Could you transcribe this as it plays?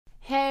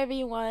Hey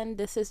everyone,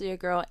 this is your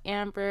girl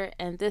Amber,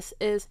 and this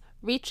is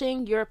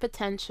Reaching Your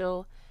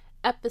Potential,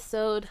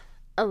 episode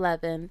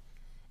 11.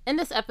 In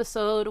this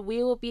episode,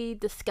 we will be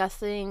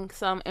discussing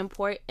some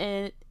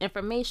important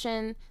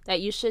information that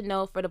you should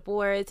know for the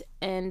boards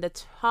and the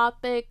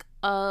topic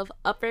of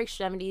upper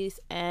extremities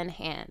and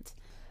hands.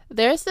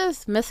 There's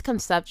this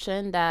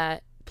misconception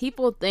that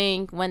people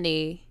think when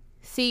they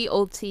see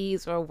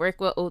OTs or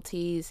work with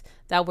OTs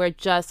that we're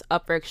just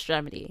upper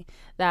extremity,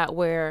 that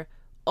we're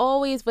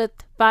always with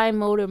fine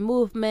motor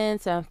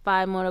movements and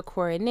fine motor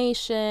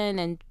coordination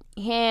and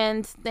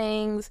hands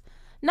things.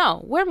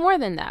 No, we're more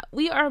than that.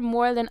 We are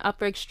more than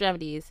upper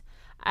extremities.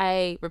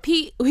 I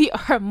repeat, we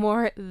are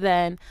more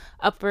than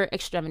upper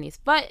extremities.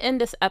 But in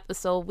this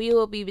episode, we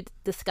will be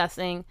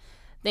discussing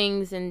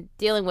things and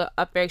dealing with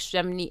upper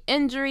extremity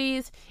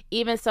injuries,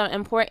 even some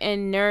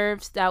important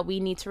nerves that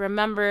we need to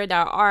remember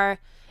that are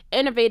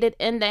innervated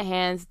in the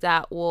hands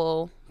that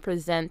will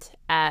present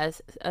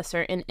as a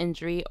certain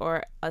injury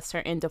or a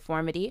certain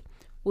deformity.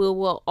 We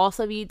will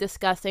also be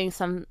discussing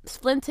some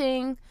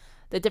splinting,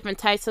 the different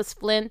types of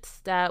splints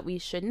that we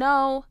should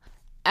know,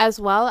 as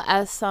well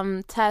as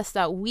some tests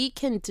that we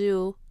can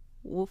do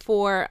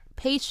for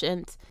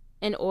patients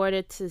in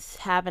order to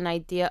have an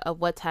idea of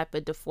what type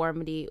of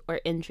deformity or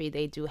injury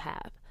they do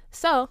have.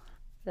 So,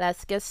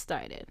 let's get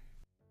started.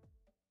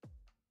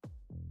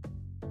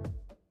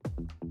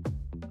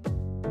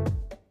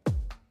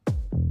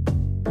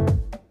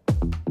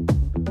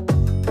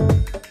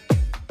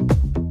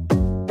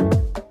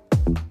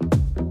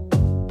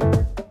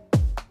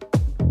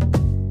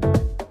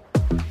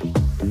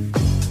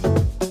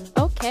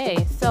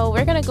 Okay, so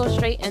we're gonna go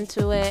straight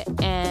into it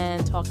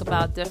and talk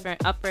about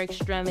different upper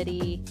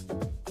extremity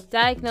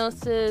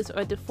diagnoses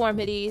or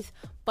deformities,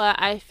 but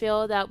I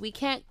feel that we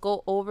can't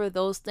go over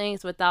those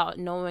things without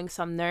knowing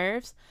some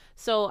nerves.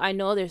 So I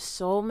know there's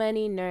so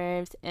many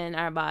nerves in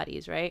our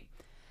bodies, right?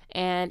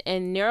 And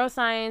in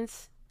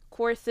neuroscience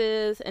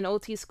courses and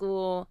OT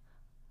school,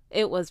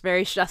 it was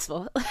very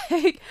stressful.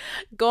 Like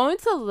going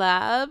to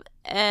lab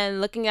and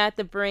looking at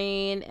the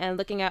brain and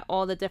looking at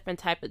all the different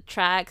type of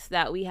tracks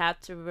that we have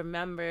to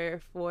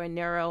remember for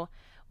neuro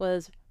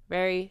was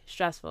very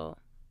stressful.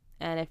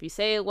 And if you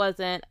say it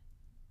wasn't,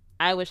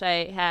 I wish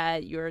I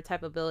had your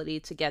type of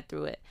ability to get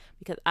through it,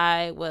 because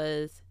I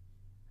was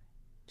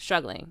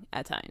struggling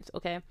at times,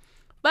 okay?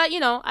 But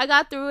I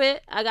got through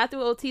it. I got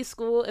through OT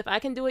school. If I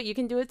can do it, you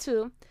can do it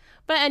too.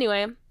 But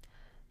anyway,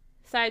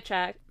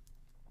 sidetrack.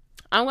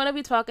 I'm going to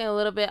be talking a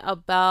little bit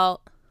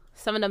about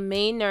some of the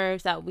main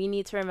nerves that we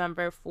need to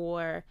remember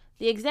for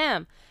the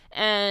exam.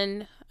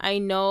 And I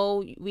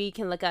know we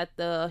can look at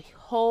the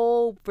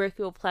whole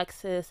brachial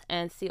plexus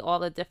and see all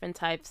the different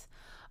types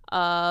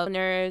of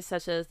nerves,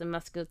 such as the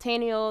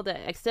musculocutaneal, the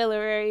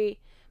axillary,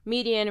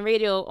 median,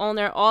 radial,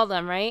 ulnar, all of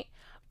them, right?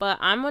 But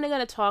I'm only going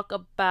to talk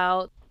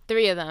about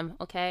 3 of them,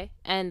 okay?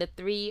 And the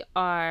 3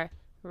 are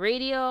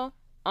radial,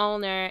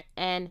 ulnar,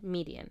 and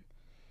median.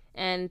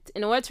 And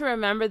in order to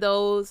remember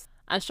those,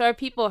 I'm sure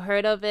people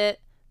heard of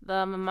it,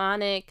 the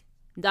mnemonic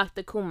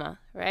Dr. Kuma,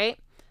 right?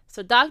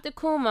 So Dr.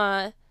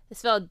 Kuma is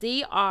spelled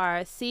D-R-C-U-M-A,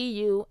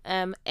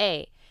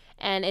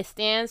 and it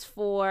stands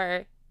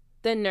for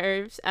the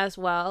nerves as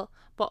well,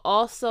 but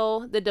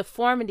also the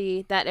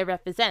deformity that it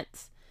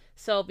represents.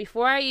 So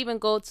before I even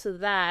go to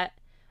that,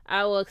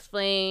 I will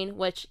explain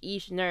what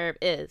each nerve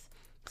is.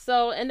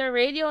 So in the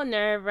radial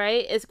nerve,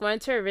 right, it's going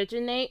to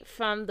originate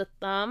from the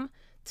thumb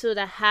to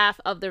the half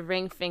of the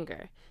ring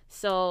finger.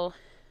 So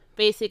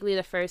basically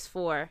the first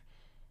 4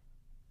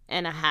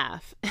 and a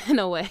half in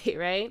a way,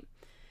 right?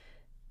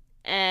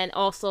 And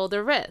also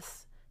the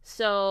wrist.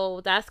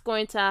 So that's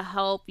going to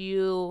help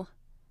you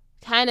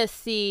kind of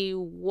see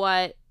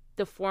what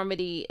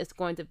deformity is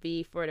going to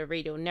be for the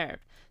radial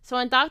nerve. So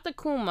in Dr.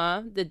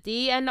 Kuma, the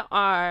D and the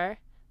R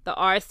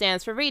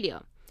stands for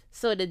radial.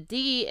 So the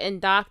D in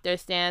doctor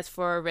stands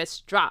for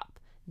wrist drop,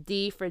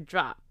 D for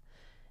drop.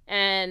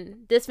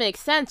 And this makes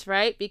sense,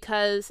 right?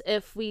 Because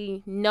if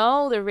we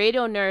know the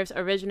radial nerves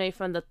originate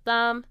from the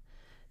thumb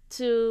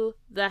to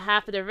the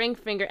half of the ring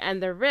finger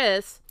and the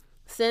wrist,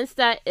 since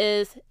that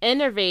is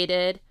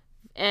innervated,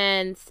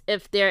 and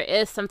if there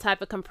is some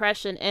type of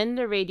compression in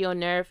the radial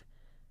nerve,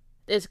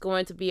 it's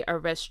going to be a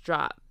wrist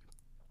drop.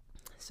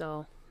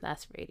 So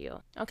that's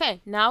radial.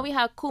 Okay, now we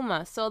have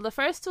Kuma. So the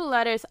first 2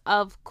 letters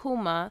of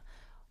Kuma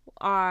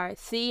are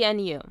C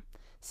and U.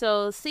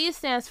 So C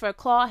stands for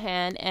claw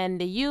hand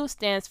and the U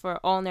stands for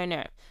ulnar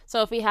nerve.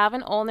 So if we have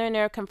an ulnar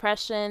nerve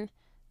compression,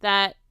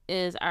 that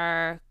is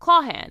our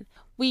claw hand.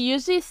 We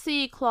usually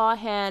see claw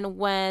hand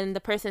when the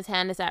person's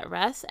hand is at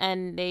rest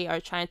and they are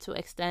trying to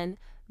extend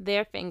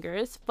their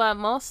fingers. But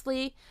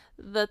mostly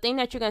the thing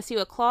that you're going to see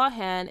with claw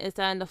hand is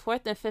that in the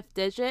 4th and 5th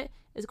digit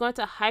is going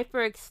to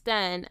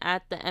hyperextend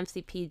at the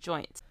MCP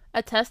joints.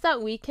 A test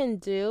that we can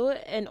do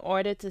in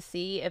order to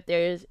see if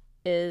there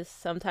is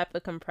some type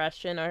of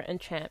compression or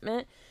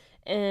entrapment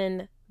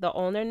in the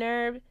ulnar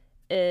nerve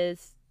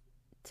is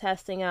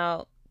testing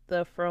out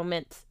the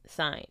Froment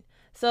sign.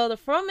 So the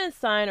Froment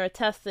sign, or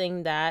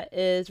testing that,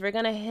 is we're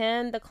going to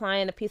hand the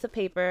client a piece of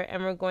paper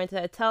and we're going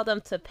to tell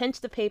them to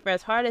pinch the paper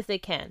as hard as they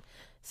can.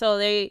 So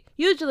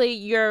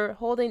you're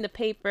holding the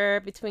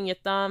paper between your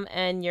thumb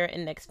and your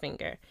index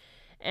finger.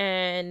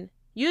 And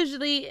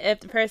usually if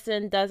the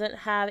person doesn't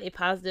have a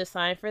positive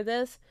sign for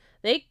this,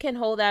 they can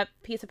hold that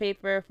piece of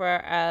paper for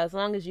as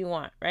long as you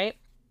want, right?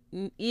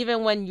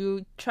 Even when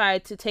you try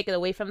to take it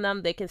away from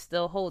them, they can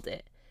still hold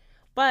it.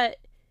 But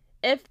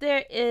if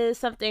there is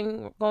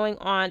something going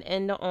on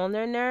in the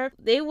ulnar nerve,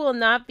 they will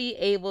not be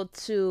able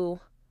to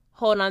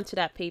hold on to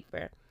that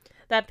paper.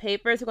 That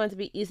paper is going to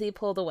be easily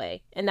pulled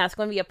away, and that's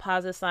going to be a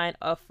positive sign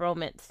of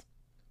Froment's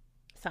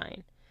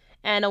sign.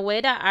 And a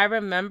way that I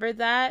remember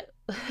that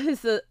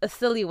is a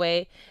silly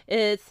way.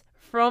 It's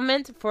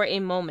Froment for a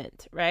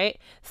moment, right?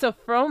 So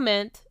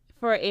Froment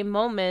for a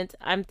moment,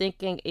 I'm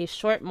thinking a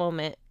short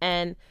moment,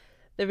 and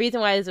the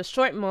reason why it's a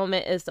short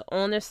moment is the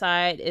ulnar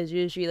side is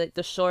usually like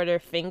the shorter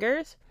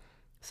fingers.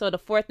 So the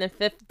fourth and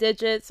fifth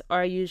digits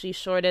are usually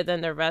shorter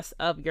than the rest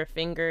of your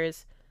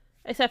fingers,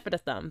 except for the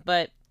thumb,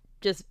 but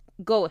just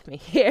go with me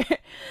here.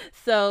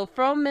 So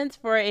Froment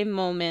for a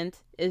moment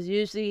is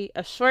usually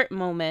a short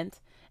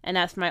moment, and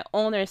that's my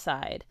ulnar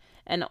side.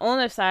 And the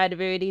ulnar side,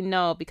 we already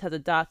know because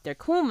of Dr.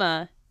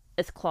 Kuma,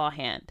 is claw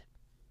hand.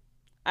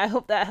 I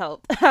hope that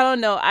helped. I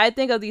don't know. I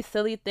think of these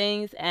silly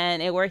things,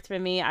 and it worked for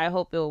me. I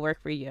hope it will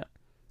work for you.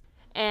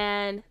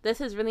 And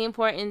this is really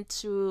important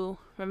to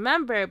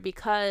remember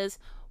because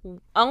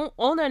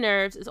ulnar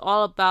nerves is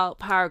all about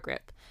power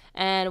grip,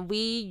 and we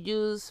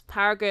use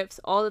power grips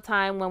all the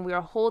time when we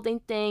are holding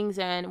things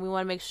and we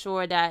want to make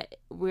sure that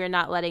we're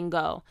not letting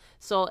go.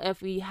 So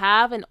if we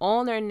have an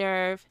ulnar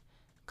nerve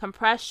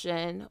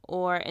compression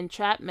or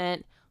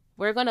entrapment,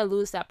 we're going to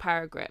lose that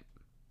power grip.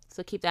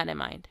 So keep that in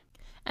mind.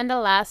 And the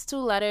last two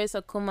letters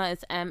of Kuma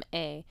is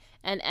MA.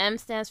 And M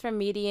stands for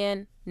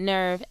median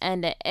nerve,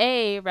 and the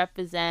A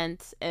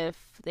represents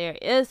if there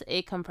is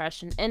a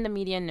compression in the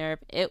median nerve,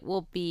 it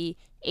will be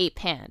ape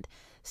hand.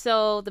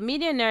 So the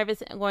median nerve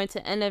is going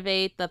to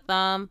innervate the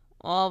thumb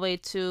all the way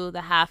to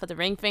the half of the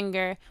ring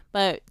finger.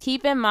 But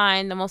keep in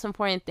mind, the most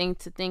important thing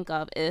to think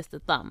of is the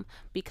thumb,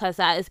 because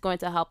that is going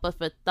to help us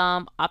with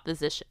thumb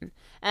opposition.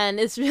 And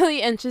it's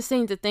really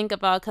interesting to think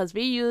about because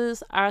we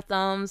use our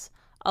thumbs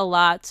a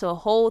lot to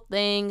hold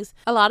things.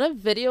 A lot of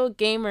video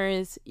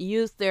gamers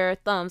use their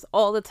thumbs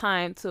all the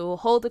time to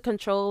hold the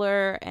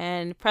controller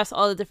and press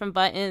all the different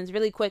buttons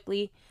really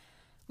quickly.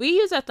 We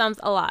use our thumbs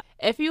a lot.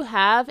 If you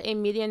have a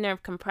median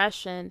nerve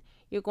compression,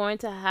 you're going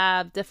to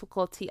have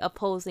difficulty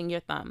opposing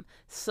your thumb.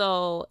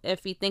 So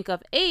if you think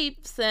of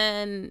apes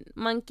and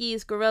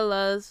monkeys,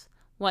 gorillas,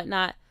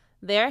 whatnot,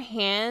 their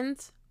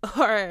hands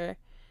are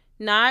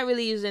not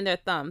really using their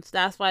thumbs.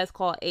 That's why it's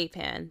called ape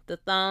hand. The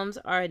thumbs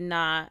are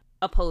not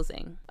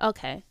opposing.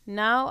 Okay,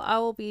 now I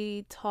will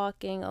be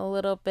talking a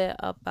little bit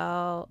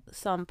about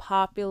some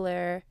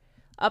popular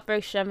upper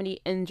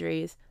extremity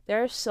injuries.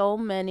 There are so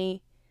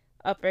many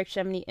upper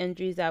extremity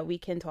injuries that we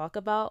can talk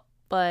about,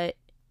 but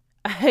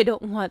I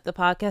don't want the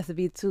podcast to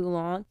be too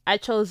long. I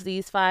chose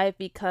these 5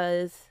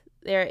 because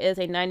there is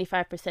a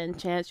 95%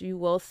 chance you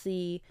will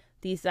see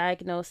these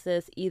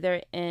diagnoses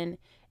either in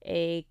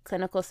a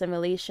clinical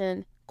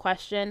simulation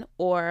question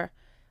or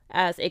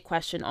as a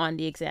question on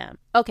the exam.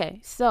 Okay,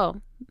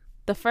 so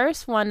the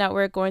first one that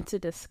we're going to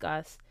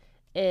discuss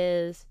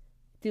is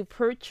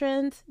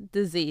Dupuytren's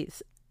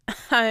disease.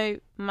 I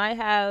might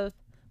have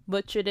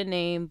butchered the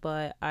name,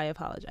 but I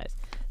apologize.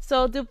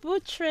 So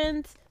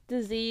Dupuytren's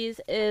disease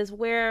is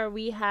where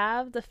we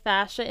have the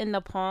fascia in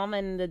the palm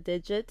and the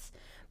digits.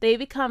 They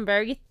become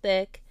very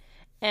thick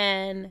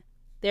and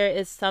there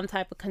is some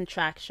type of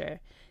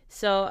contracture.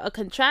 So a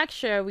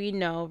contracture, we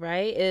know,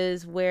 right,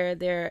 is where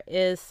there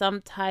is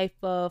some type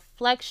of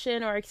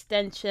flexion or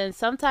extension,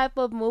 some type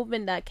of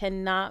movement that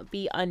cannot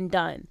be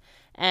undone.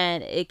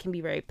 And it can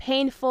be very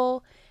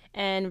painful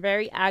and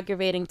very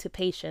aggravating to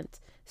patients.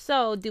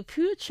 So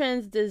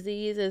Dupuytren's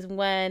disease is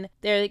when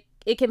it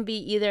can be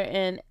either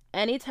in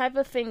any type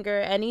of finger,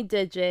 any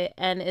digit,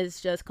 and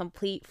it's just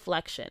complete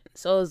flexion.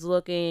 So it's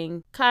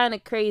looking kind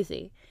of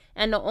crazy.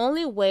 And the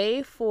only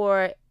way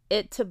for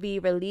it to be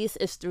released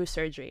is through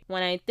surgery.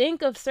 When I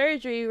think of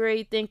surgery,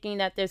 we're thinking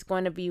that there's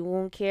going to be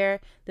wound care,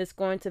 there's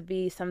going to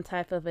be some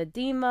type of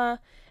edema,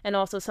 and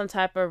also some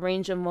type of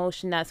range of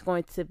motion that's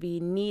going to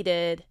be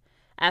needed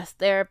as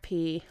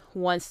therapy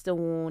once the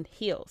wound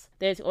heals.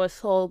 There's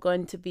also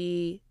going to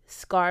be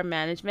scar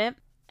management.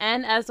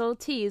 And as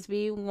OTs,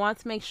 we want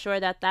to make sure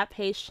that that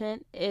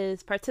patient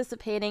is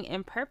participating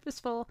in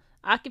purposeful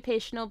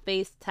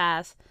occupational-based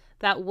tasks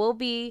that will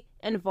be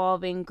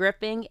involving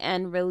gripping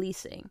and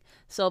releasing.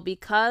 So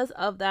because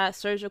of that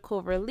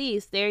surgical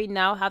release, they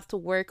now have to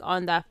work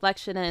on that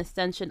flexion and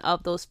extension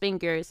of those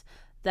fingers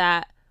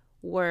that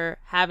were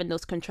having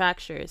those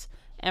contractures.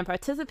 And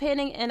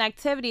participating in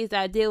activities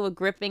that deal with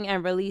gripping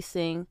and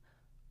releasing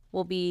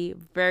will be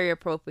very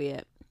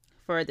appropriate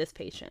for this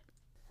patient.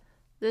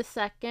 The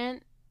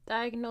second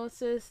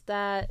diagnosis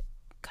that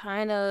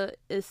kind of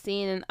is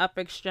seen in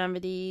upper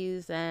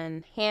extremities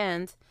and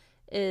hands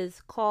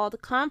is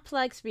called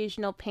complex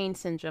regional pain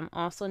syndrome,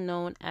 also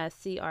known as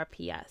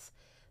CRPS.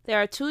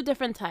 There are two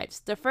different types.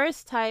 The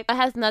first type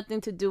has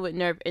nothing to do with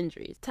nerve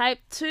injuries. Type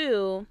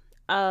 2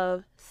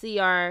 of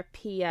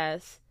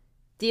CRPS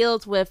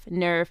deals with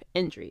nerve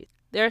injuries.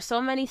 There are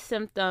so many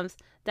symptoms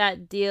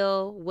that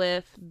deal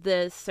with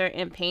this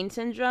certain pain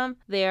syndrome.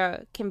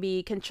 There can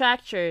be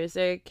contractures,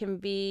 there can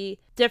be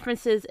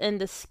differences in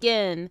the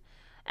skin,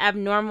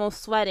 abnormal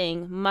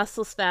sweating,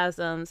 muscle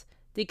spasms,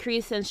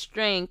 decrease in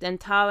strength and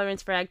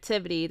tolerance for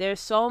activity. There's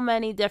so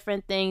many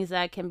different things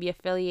that can be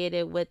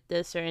affiliated with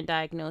this certain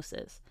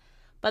diagnosis.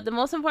 But the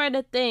most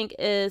important thing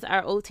is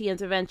our OT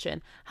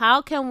intervention.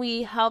 How can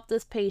we help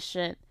this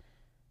patient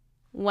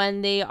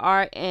when they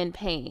are in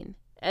pain,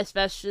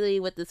 especially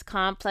with this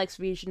complex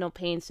regional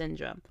pain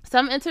syndrome?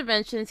 Some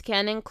interventions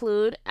can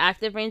include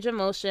active range of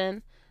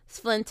motion,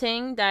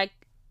 splinting that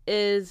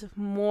is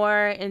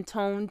more in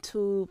tone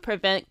to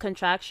prevent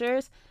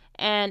contractures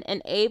and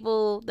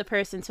enable the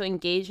person to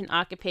engage in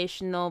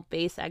occupational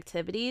based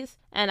activities.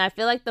 And I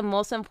feel like the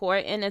most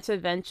important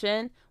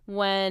intervention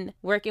when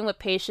working with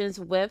patients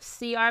with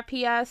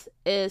CRPS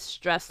is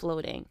stress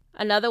loading.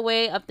 Another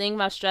way of thinking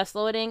about stress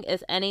loading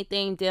is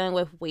anything dealing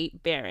with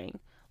weight bearing.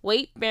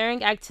 Weight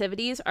bearing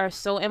activities are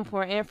so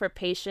important for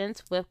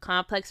patients with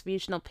complex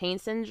regional pain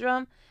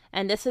syndrome,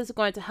 and this is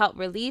going to help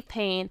relieve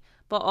pain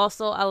but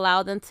also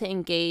allow them to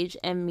engage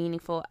in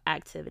meaningful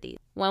activities.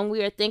 When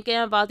we are thinking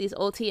about these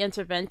OT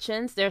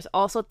interventions, there's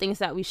also things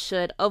that we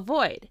should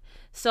avoid.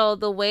 So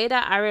the way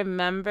that I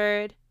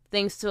remembered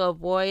things to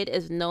avoid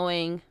is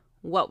knowing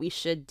what we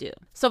should do.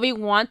 So we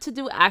want to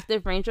do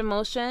active range of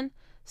motion.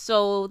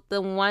 So the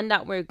one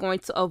that we're going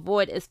to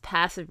avoid is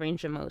passive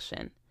range of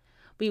motion.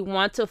 We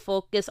want to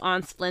focus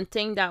on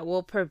splinting that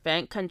will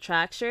prevent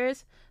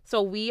contractures.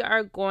 So we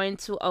are going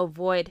to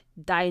avoid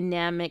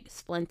dynamic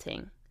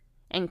splinting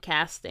and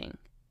casting.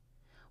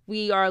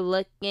 We are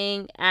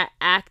looking at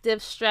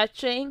active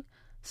stretching,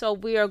 so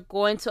we are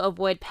going to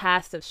avoid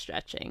passive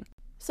stretching.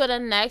 So the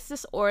next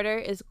disorder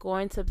is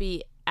going to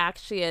be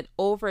actually an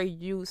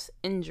overuse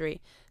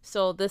injury.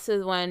 So this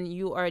is when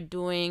you are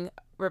doing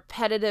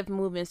repetitive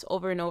movements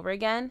over and over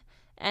again,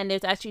 and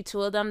there's actually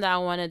two of them that I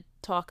want to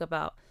talk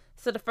about.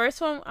 So the first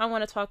one I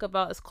want to talk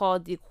about is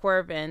called de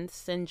Quervain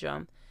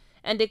syndrome.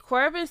 And de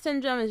Quervain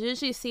syndrome is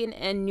usually seen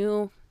in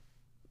new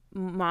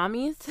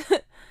mommies.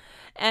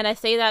 And I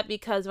say that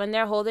because when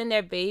they're holding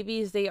their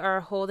babies, they are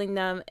holding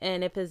them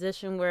in a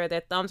position where their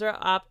thumbs are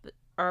up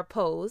or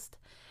opposed,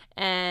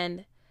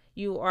 and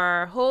you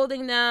are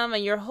holding them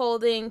and you're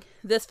holding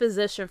this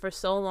position for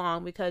so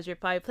long because you're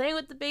probably playing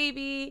with the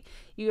baby,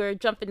 you're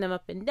jumping them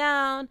up and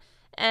down,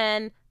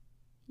 and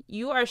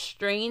you are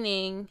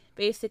straining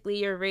basically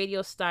your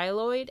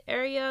radiostyloid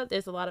area.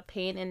 There's a lot of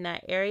pain in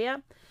that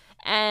area.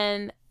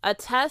 And a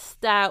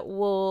test that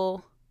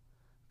will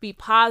be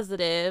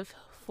positive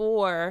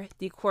for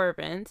de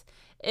Quervain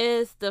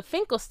is the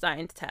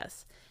Finkelstein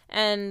test.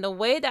 And the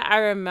way that I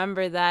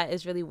remember that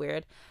is really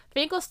weird.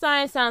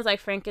 Finkelstein sounds like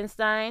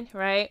Frankenstein,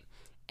 right?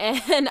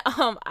 And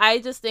I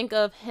just think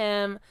of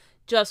him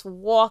just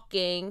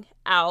walking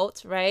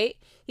out, right?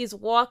 He's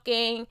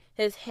walking,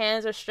 his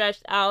hands are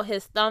stretched out,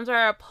 his thumbs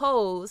are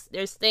opposed,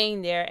 they're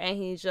staying there, and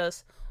he's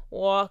just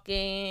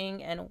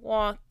walking and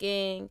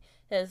walking.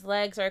 His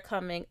legs are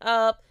coming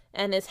up,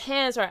 and his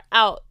hands are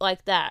out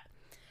like that.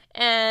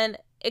 And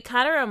it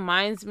kind of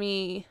reminds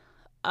me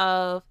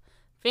of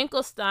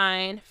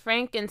Finkelstein,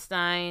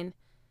 Frankenstein,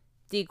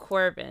 de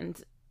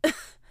Quervain.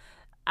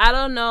 I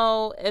don't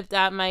know if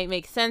that might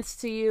make sense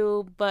to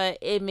you, but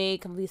it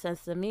made complete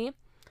sense to me.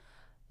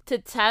 To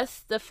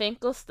test the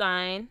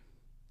Finkelstein,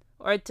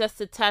 or just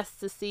to test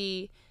to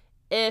see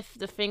if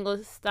the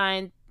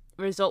Finkelstein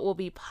result will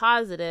be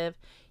positive,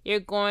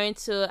 you're going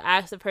to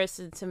ask the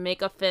person to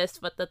make a fist,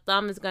 but the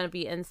thumb is going to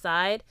be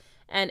inside.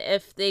 And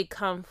if they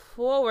come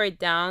forward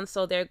down,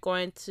 so they're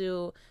going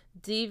to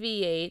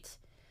deviate,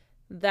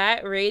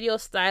 that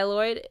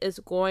radiostyloid is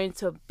going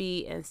to be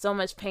in so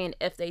much pain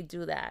if they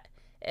do that.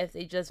 If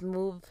they just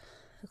move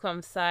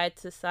from side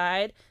to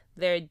side,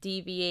 they're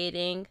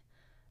deviating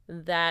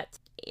that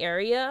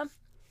area.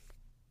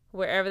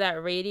 Wherever that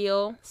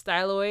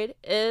radiostyloid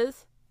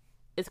is,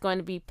 it's going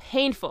to be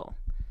painful.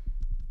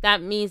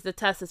 That means the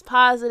test is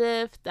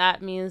positive.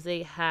 That means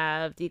they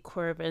have de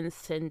Quervain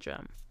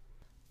syndrome.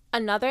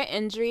 Another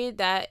injury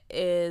that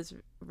is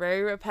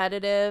very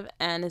repetitive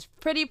and is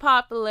pretty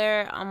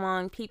popular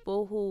among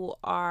people who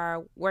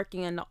are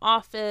working in the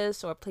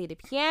office or play the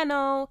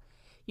piano,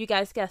 you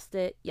guys guessed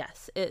it,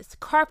 yes, it's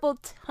carpal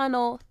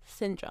tunnel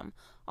syndrome,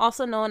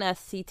 also known as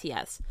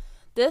CTS.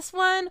 This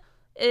one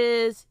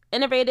is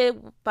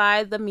innervated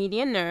by the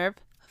median nerve,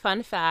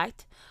 fun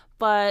fact,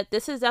 but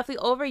this is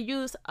definitely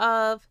overuse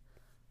of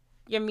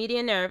your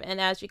median nerve.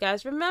 And as you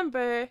guys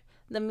remember,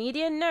 the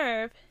median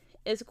nerve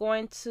is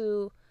going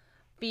to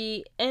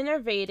be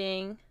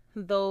innervating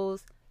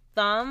those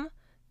thumb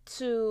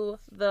to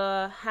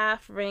the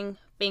half ring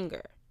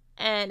finger.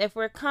 And if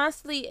we're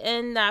constantly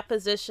in that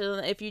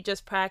position, if you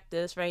just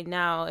practice right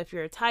now, if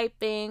you're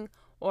typing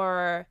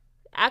or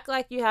act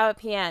like you have a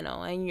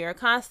piano and you're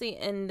constantly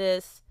in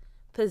this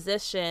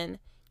position,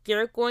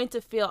 you're going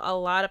to feel a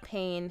lot of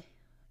pain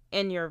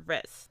in your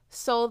wrist.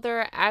 So there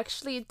are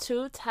actually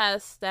 2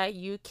 tests that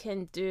you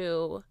can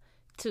do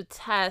to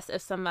test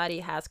if somebody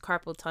has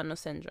carpal tunnel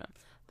syndrome.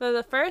 So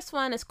the first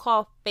one is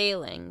called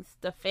phalanx,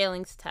 the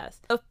phalanx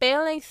test. The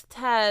phalanx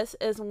test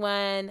is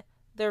when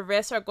the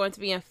wrists are going to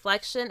be in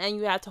flexion and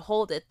you have to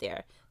hold it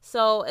there.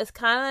 So it's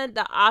kind of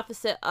the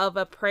opposite of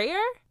a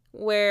prayer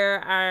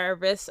where our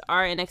wrists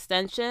are in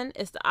extension.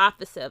 It's the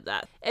opposite of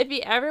that. If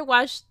you ever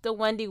watched the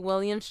Wendy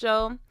Williams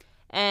show,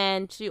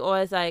 and she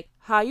always like,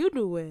 how you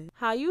doing?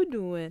 How you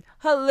doing?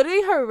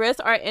 Her wrists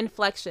are in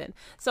flexion.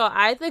 So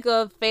I think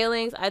of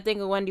phalanx, I think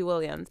of Wendy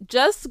Williams.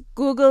 Just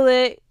Google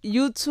it,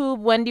 YouTube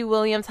Wendy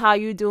Williams, how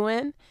you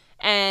doing?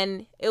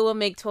 And it will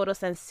make total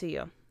sense to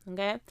you.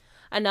 Okay?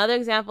 Another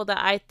example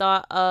that I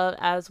thought of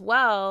as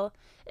well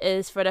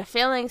is for the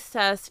phalanx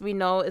test, we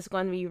know it's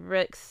going to be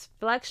wrist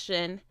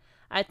flexion.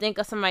 I think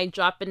of somebody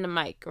dropping the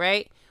mic,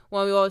 right?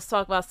 When we always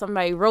talk about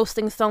somebody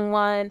roasting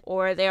someone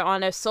or they're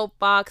on their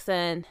soapbox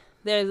and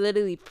they're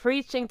literally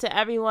preaching to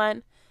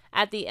everyone.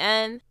 At the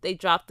end, they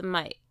drop the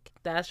mic.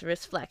 That's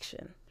wrist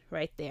flexion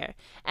right there.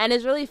 And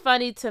it's really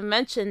funny to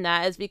mention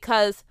that is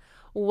because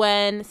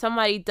when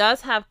somebody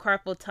does have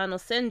carpal tunnel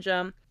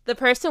syndrome, the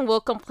person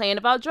will complain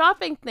about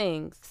dropping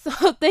things.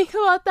 So think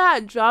about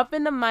that.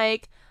 Dropping the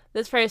mic,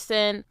 this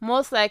person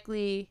most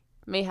likely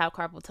may have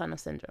carpal tunnel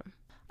syndrome.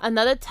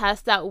 Another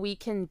test that we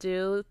can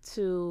do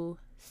to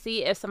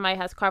see if somebody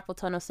has carpal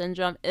tunnel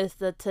syndrome is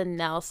the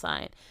Tinel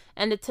sign.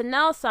 And the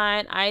Tinel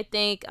sign, I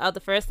think of the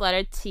first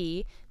letter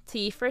T,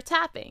 T for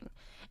tapping.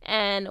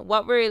 And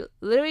what we're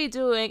literally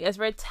doing is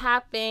we're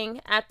tapping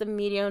at the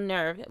medial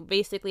nerve,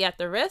 basically at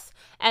the wrist.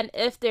 And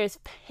if there's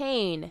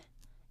pain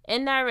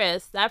in that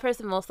wrist, that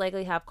person most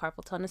likely have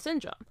carpal tunnel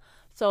syndrome.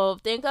 So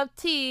think of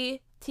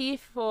T, T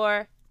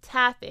for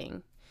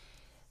tapping.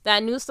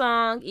 That new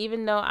song,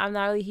 even though I'm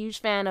not really a huge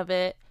fan of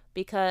it,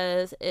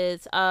 because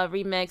it's a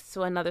remix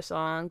to another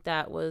song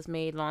that was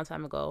made a long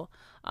time ago.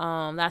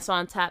 That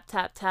song, Tap,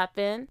 Tap, Tap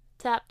In.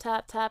 Tap,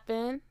 Tap, Tap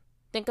In.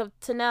 Think of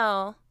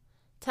Tinel.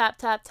 Tap,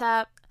 tap,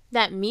 tap.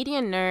 That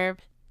median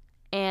nerve.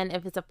 And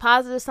if it's a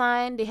positive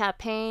sign, they have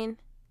pain,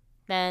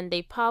 then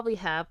they probably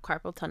have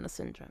carpal tunnel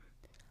syndrome.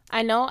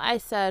 I know I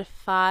said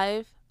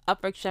 5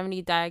 upper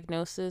extremity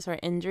diagnoses or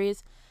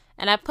injuries,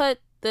 and I put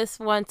this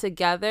one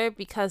together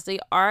because they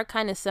are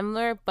kind of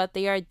similar, but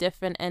they are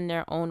different in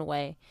their own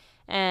way.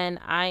 And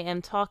I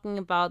am talking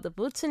about the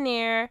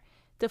boutonniere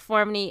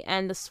deformity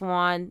and the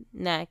swan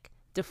neck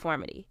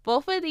deformity.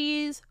 Both of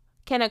these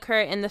can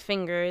occur in the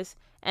fingers,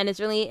 and it's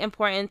really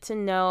important to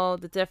know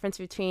the difference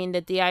between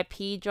the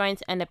DIP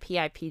joints and the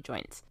PIP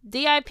joints.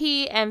 DIP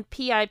and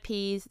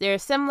PIPs, they're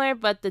similar,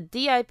 but the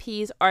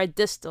DIPs are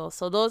distal.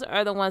 So those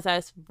are the ones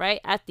that's right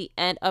at the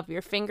end of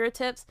your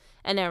fingertips,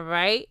 and then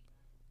right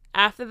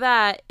after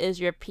that is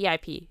your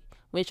PIP,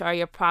 which are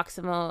your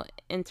proximal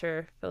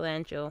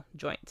interphalangeal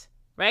joints.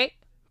 Right?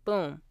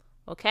 Boom.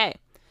 Okay.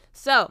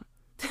 So,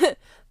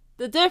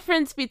 the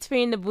difference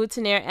between the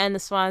boutonniere and the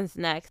swan's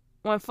neck.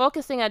 When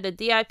focusing at the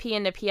DIP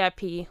and the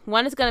PIP,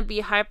 one is going to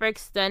be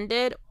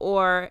hyperextended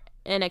or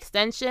in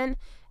extension,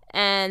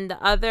 and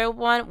the other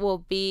one will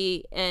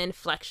be in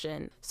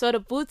flexion. So the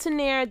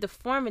boutonniere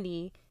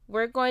deformity,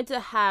 we're going to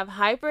have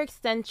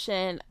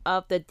hyperextension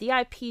of the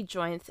DIP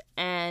joints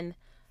and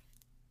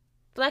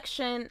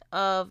flexion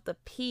of the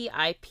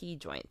PIP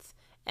joints.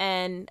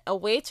 And a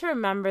way to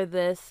remember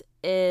this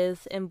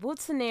is in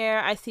boutonniere,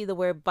 I see the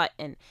word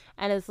button,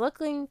 and it's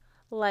looking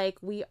like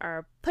we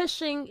are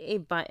pushing a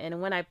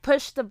button. When I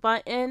push the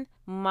button,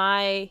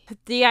 my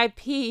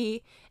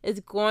DIP is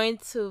going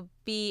to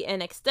be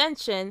an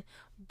extension,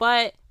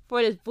 but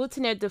for this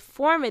boutonniere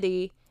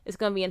deformity, it's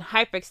going to be in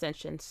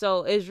hyperextension.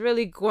 So it's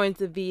really going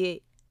to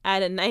be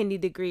at a 90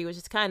 degree, which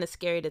is kind of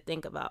scary to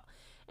think about.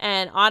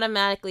 And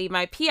automatically,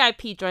 my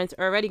PIP joints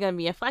are already going to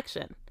be in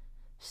flexion.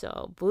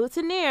 So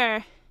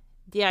boutonniere,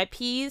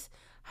 DIPs,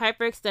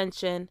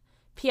 hyperextension,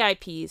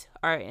 PIPs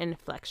are in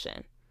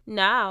flexion.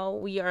 Now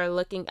we are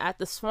looking at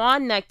the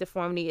swan neck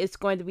deformity. It's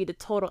going to be the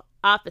total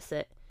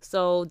opposite.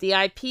 So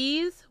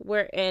DIPs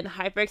were in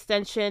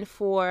hyperextension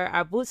for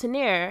our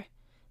boutonniere.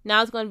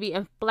 Now it's going to be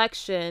in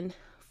flexion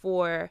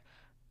for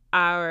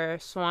our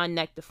swan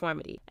neck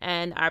deformity.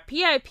 And our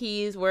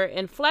PIPs were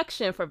in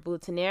flexion for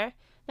boutonniere.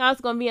 Now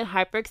it's going to be in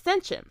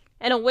hyperextension.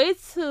 And a way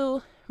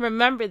to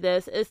remember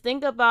this is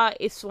think about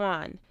a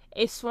swan.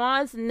 A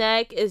swan's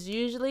neck is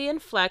usually in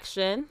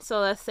flexion. So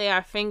let's say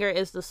our finger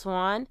is the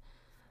swan.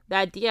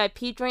 That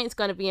DIP joint is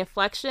going to be in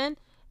flexion.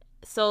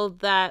 So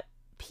that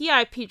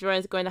PIP joint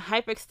is going to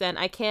hyperextend.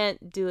 I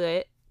can't do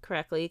it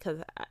correctly because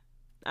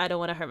I don't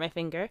want to hurt my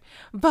finger.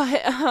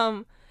 But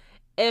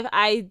if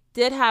I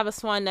did have a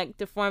swan neck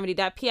deformity,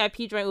 that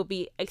PIP joint will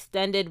be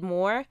extended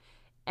more.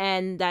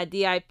 And that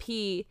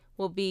DIP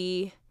will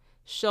be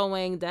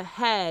showing the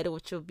head,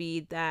 which will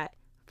be that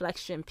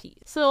flexion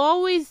piece. So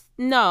always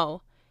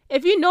know,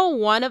 if you know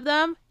one of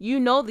them, you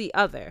know the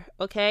other,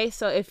 okay?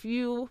 So if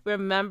you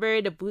remember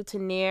the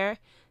boutonniere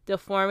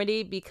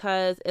deformity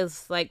because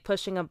it's like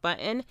pushing a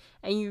button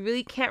and you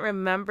really can't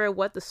remember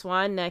what the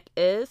swan neck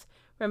is,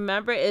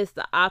 remember it's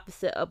the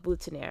opposite of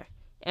boutonniere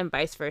and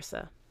vice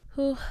versa.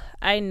 Whew,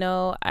 I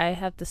know I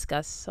have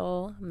discussed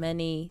so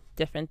many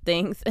different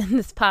things in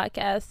this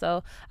podcast,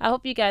 so I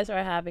hope you guys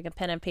are having a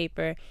pen and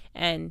paper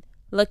and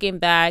looking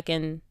back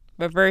and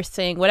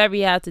reversing whatever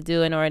you have to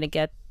do in order to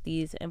get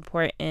these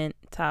important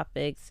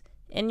topics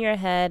in your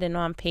head and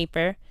on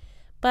paper.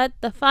 But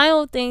the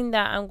final thing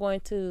that I'm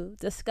going to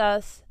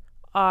discuss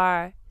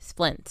are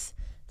splints.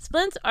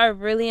 Splints are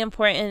really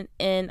important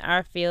in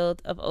our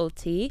field of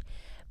OT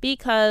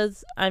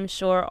because I'm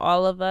sure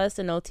all of us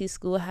in OT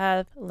school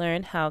have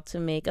learned how to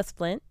make a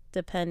splint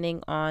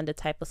depending on the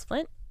type of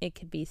splint. It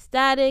can be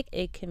static,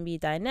 it can be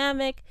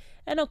dynamic,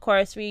 and of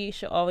course we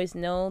should always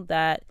know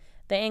that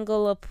the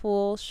angle of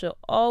pull should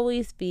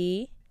always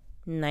be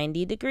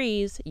 90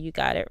 degrees. You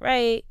got it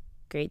right.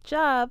 Great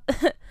job.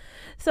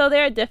 So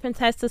there are different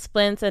types of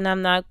splints, and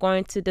I'm not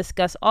going to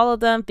discuss all of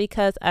them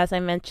because, as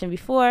I mentioned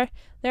before,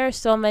 there are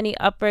so many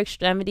upper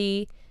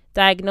extremity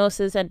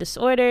diagnoses and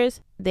disorders.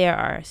 There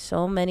are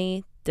so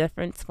many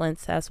different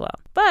splints as well.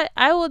 But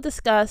I will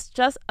discuss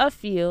just a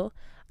few.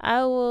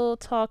 I will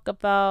talk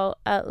about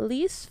at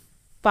least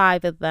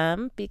 5 of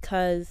them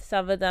because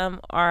some of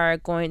them are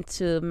going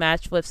to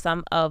match with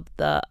some of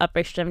the upper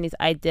extremities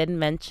I did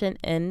mention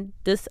in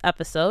this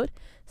episode.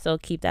 So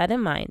keep that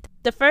in mind.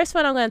 The first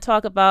one I'm going to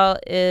talk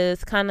about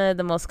is kind of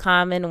the most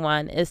common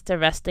one, is the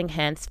resting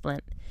hand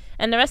splint.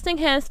 And the resting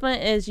hand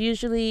splint is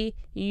usually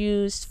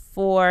used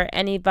for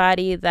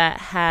anybody that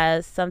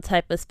has some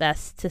type of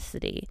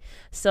spasticity.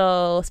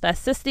 So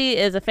spasticity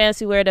is a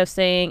fancy word of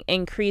saying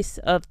increase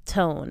of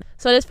tone.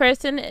 So this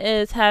person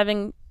is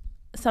having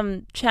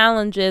some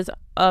challenges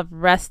of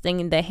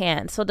resting the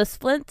hand. So the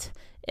splint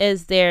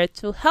is there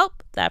to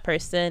help that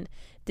person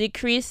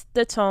decrease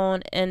the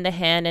tone in the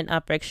hand and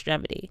upper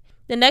extremity.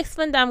 The next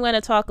splint that I'm going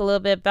to talk a little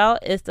bit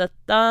about is the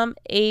thumb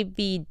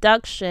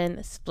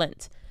abduction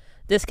splint.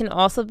 This can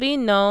also be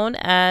known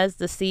as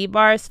the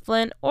C-bar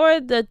splint or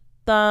the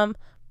thumb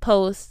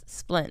post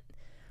splint.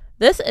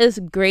 This is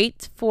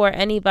great for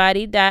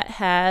anybody that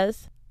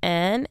has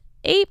an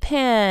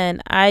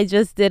APAN. I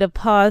just did a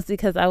pause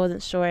because I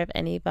wasn't sure if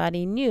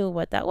anybody knew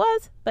what that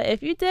was, but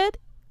if you did,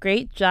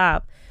 great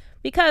job.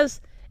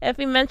 Because if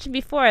we mentioned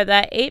before,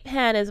 that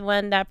APAN is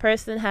when that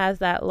person has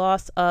that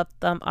loss of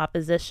thumb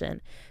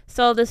opposition.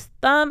 So this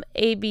thumb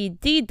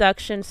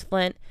abduction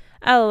splint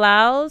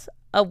allows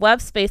a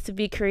web space to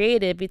be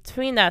created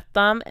between that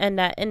thumb and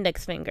that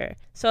index finger.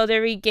 So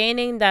they're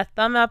regaining that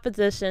thumb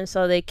opposition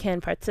so they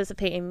can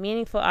participate in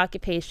meaningful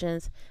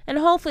occupations, and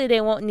hopefully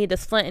they won't need a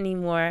splint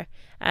anymore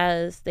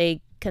as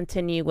they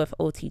continue with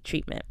OT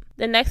treatment.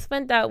 The next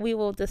splint that we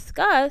will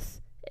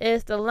discuss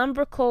is the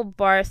lumbrical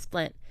bar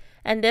splint,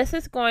 and this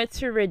is going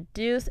to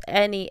reduce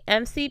any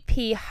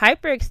MCP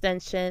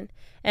hyperextension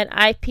and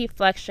IP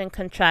flexion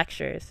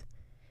contractures.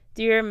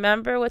 Do you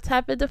remember what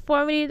type of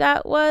deformity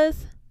that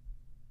was?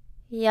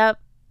 Yep,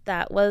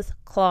 that was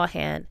claw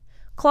hand.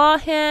 Claw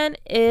hand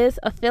is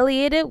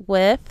affiliated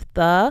with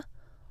the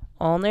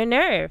ulnar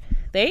nerve.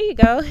 There you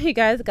go. You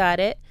guys got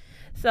it.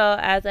 So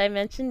as I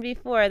mentioned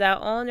before, that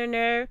ulnar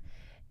nerve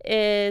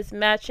is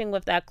matching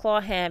with that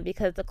claw hand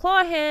because the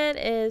claw hand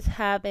is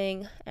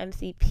having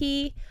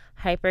MCP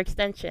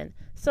hyperextension.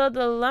 So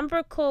the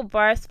lumbrical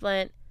bar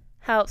splint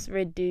helps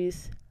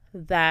reduce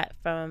that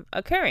from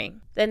occurring.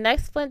 The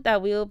next splint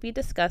that we will be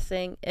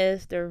discussing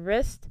is the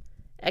wrist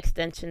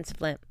extension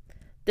splint.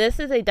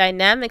 This is a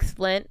dynamic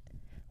splint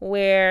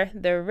where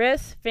the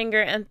wrist,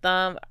 finger, and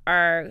thumb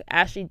are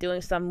actually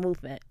doing some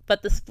movement,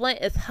 but the splint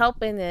is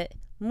helping it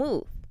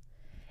move.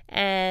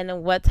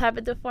 And what type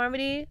of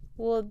deformity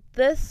will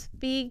this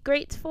be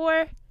great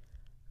for?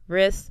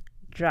 Wrist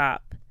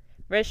drop.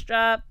 Wrist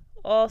drop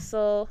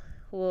also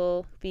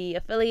will be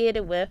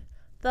affiliated with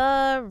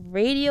the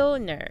radial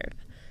nerve.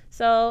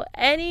 So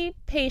any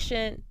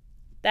patient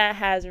that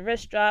has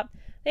wrist drop,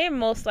 they're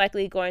most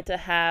likely going to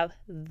have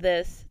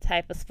this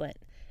type of splint.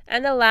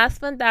 And the last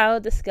splint that I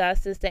will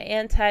discuss is the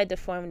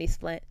anti-deformity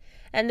splint.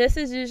 And this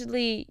is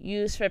usually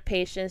used for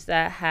patients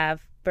that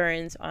have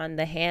burns on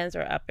the hands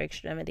or upper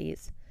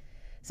extremities.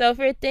 So if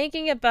you're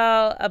thinking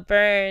about a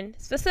burn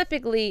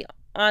specifically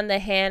on the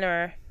hand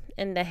or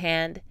in the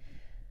hand,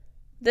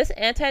 this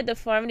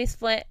anti-deformity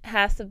splint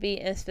has to be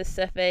in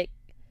specific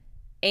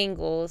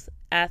angles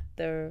at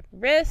the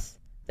wrist,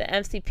 the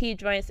MCP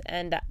joints,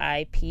 and the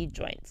IP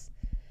joints.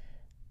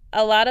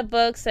 A lot of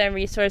books and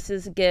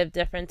resources give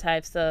different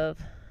types of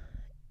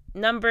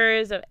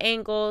numbers of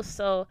angles,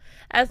 so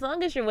as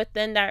long as you're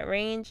within that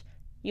range,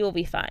 you'll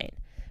be fine.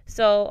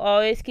 So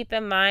always keep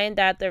in mind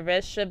that the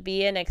wrist should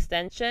be an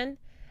extension,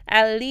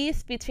 at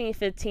least between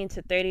 15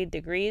 to 30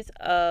 degrees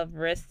of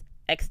wrist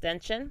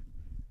extension.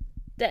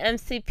 The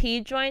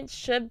MCP joint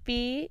should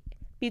be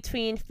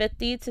between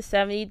 50 to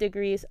 70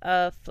 degrees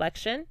of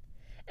flexion,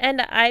 and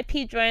the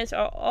IP joints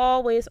are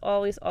always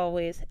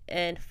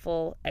in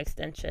full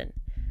extension.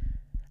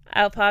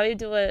 I'll probably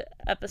do an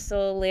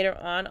episode later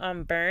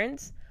on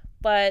burns,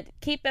 But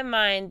keep in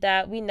mind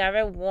that we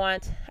never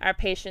want our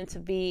patient to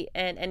be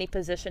in any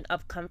position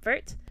of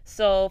comfort.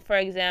 So, for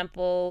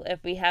example,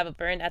 if we have a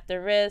burn at the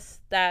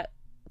wrist, that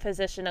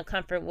position of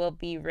comfort will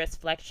be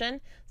wrist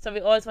flexion. So we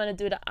always want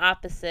to do the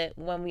opposite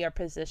when we are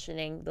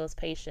positioning those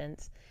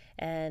patients.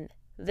 And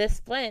this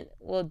splint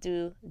will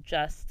do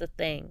just the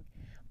thing.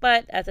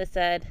 But as I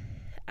said,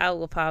 I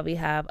will probably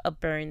have a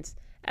burns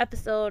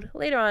episode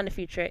later on in the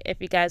future.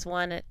 If you guys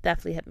want it,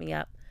 definitely hit me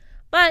up.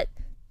 But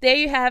there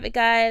you have it,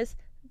 guys.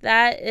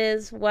 That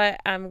is what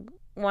I'm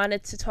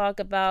wanted to talk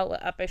about with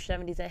upper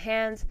extremities and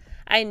hands.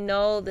 I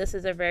know this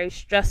is a very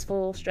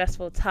stressful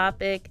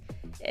topic.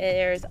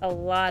 There's a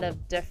lot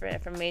of different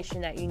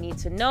information that you need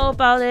to know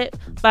about it,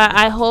 but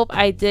I hope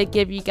I did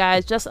give you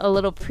guys just a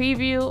little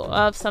preview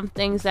of some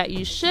things that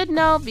you should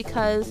know,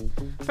 because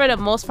for the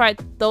most part,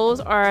 those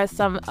are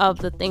some of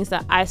the things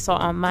that I saw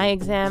on my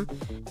exam,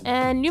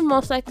 and you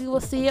most likely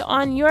will see it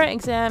on your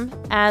exam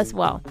as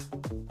well,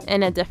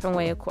 in a different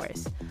way, of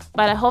course.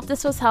 But I hope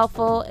this was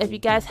helpful. If you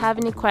guys have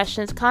any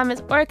questions,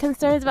 comments, or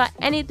concerns about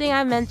anything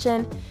I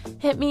mentioned,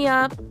 hit me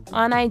up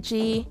on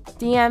IG,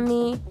 DM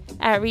me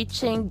at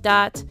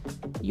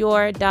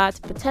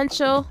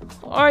reaching.your.potential,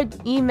 or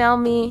email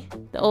me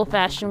the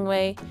old-fashioned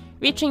way,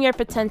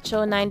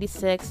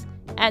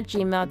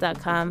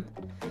 reachingyourpotential96@gmail.com.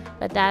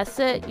 But that's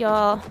it,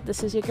 y'all.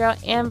 This is your girl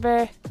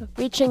Amber,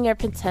 Reaching Your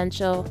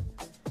Potential.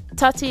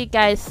 Talk to you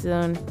guys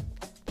soon.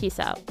 Peace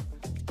out.